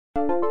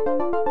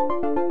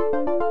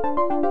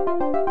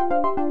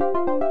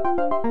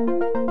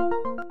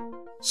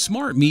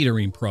Smart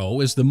Metering Pro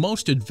is the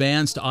most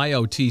advanced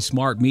IoT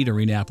smart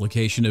metering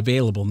application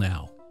available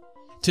now.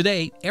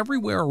 Today,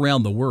 everywhere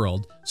around the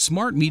world,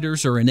 smart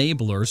meters are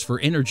enablers for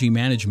energy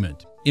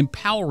management,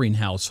 empowering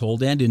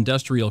household and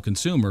industrial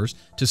consumers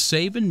to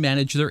save and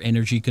manage their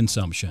energy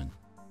consumption.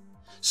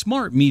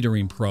 Smart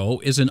Metering Pro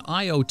is an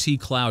IoT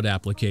cloud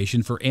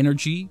application for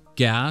energy,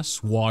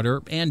 gas,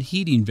 water, and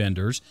heating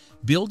vendors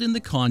built in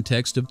the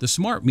context of the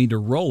smart meter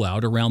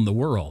rollout around the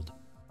world.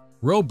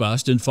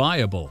 Robust and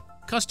viable,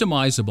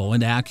 customizable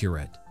and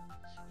accurate.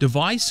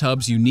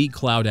 DeviceHub's unique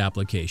cloud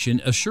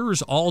application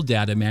assures all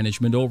data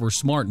management over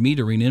smart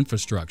metering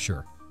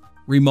infrastructure,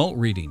 remote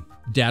reading,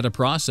 data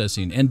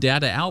processing, and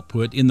data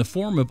output in the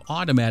form of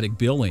automatic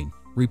billing,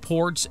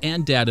 reports,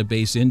 and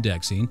database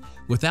indexing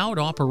without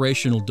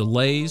operational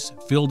delays,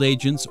 field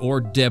agents, or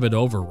debit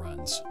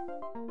overruns.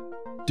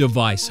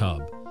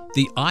 DeviceHub,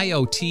 the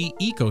IoT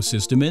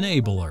ecosystem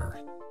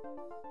enabler.